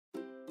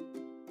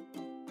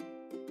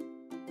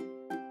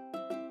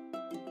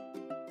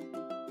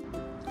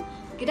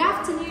Good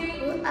afternoon.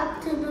 Good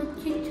afternoon,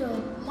 teacher.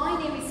 My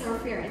name is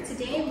Sophia.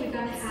 Today we're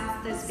going to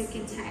have the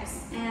speaking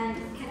test. And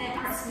can I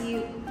ask you,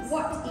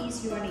 what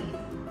is your name?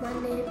 My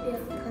name is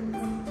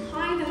Thanh.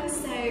 Hi, Hưng.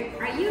 So,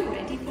 are you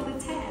ready for the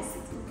test?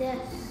 Yes.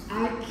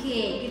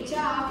 Okay, good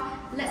job.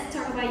 Let's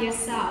talk about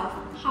yourself.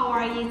 How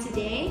are you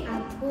today?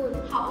 I'm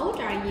good. How old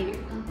are you?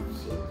 I'm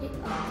 6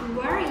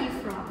 Where are you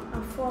from?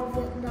 I'm from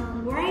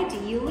Vietnam. Where do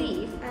you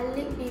live? I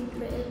live in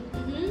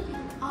Huỳnh.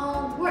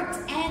 What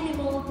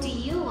animal do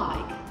you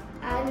like?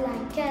 I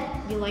like cat.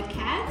 You like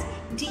cat?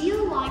 Do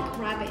you like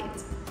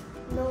rabbit?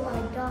 No, I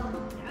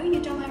don't. No,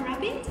 you don't like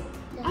rabbit?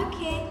 Yeah.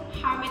 Okay.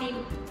 How many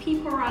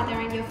people are there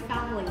in your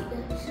family?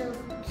 There's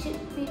 6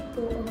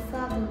 people in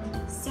family.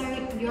 So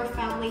your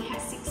family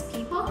has 6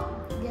 people?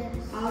 Yes.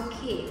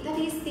 Okay, that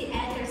is the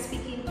end of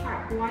speaking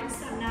part 1.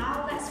 So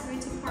now let's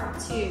move to part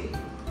 2.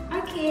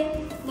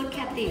 Okay, look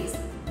at this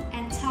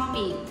and tell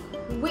me,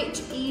 which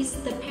is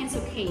the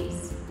pencil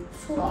case?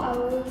 So I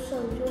will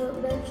show you a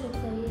pencil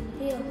case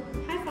here.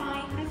 High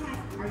five, high five.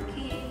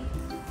 Okay.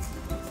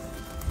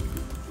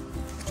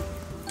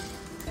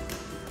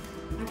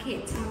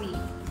 Okay, tell me,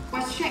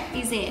 what shape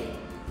is it?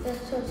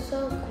 It's a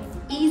circle.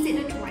 Is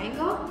it a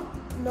triangle?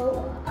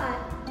 No,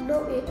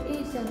 it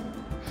isn't.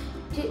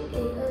 It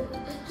is a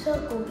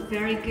circle.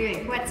 Very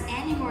good. What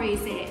animal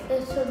is it?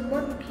 It's a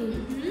monkey.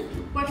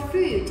 What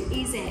food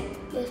is it?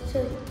 It's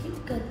a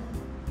chicken.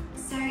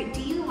 So,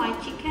 do you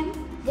like chicken?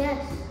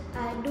 Yes,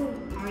 I do.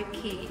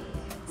 Okay.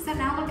 So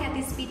now look at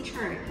this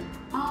picture.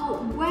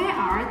 Oh, where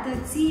are the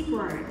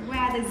zebra? Where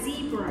are the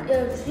zebra?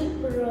 The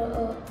zebra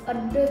are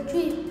under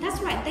tree.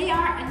 That's right. They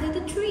are under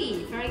the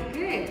tree. Very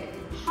good.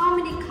 How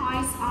many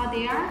kites are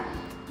there?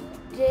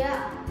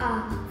 There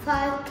are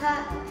 5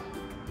 cats.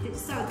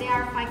 So there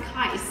are 5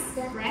 kites,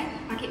 Yeah. right?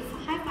 Okay.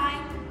 High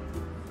five.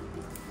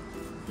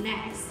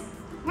 Next,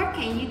 what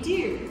can you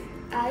do?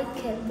 I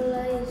can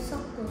play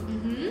soccer.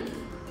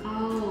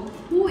 Oh,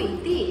 who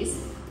is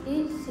this?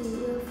 This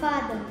is your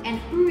father. And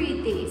who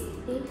is this?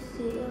 This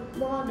is your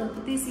mother.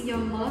 This is your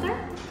mother?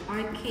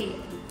 Okay.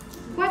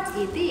 What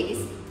is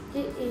this?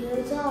 This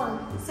is a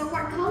dog. So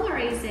what color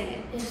is it?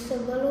 It's a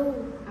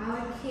blue.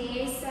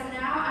 Okay, so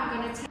now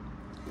I'm gonna tell.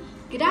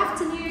 Good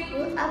afternoon.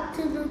 Good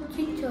afternoon,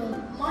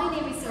 teacher. My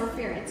name is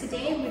Sophia.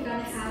 Today we're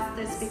gonna have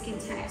the speaking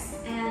test.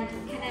 And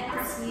can I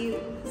ask you,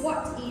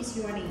 what is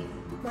your name?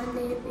 My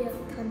name is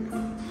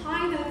Thanh.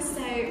 Hi, Hưng.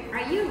 So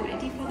are you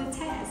ready for the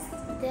test?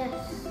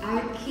 Yes.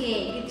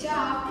 Okay, good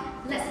job.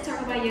 Let's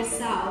talk about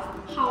yourself.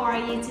 How are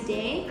you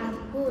today? I'm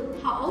good.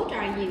 How old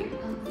are you?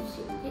 I'm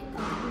 6.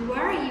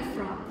 Where are you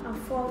from? I'm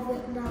from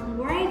Vietnam.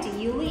 Where do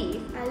you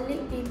live? I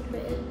live in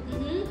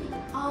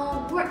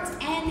Huỳnh.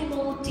 What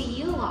animal do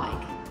you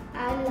like?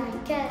 I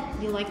like cat.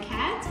 You like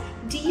cat?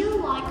 Do you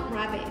like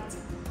rabbit?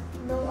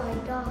 No, I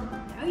don't.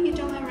 No, you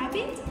don't like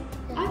rabbit?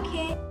 Yeah.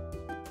 Okay.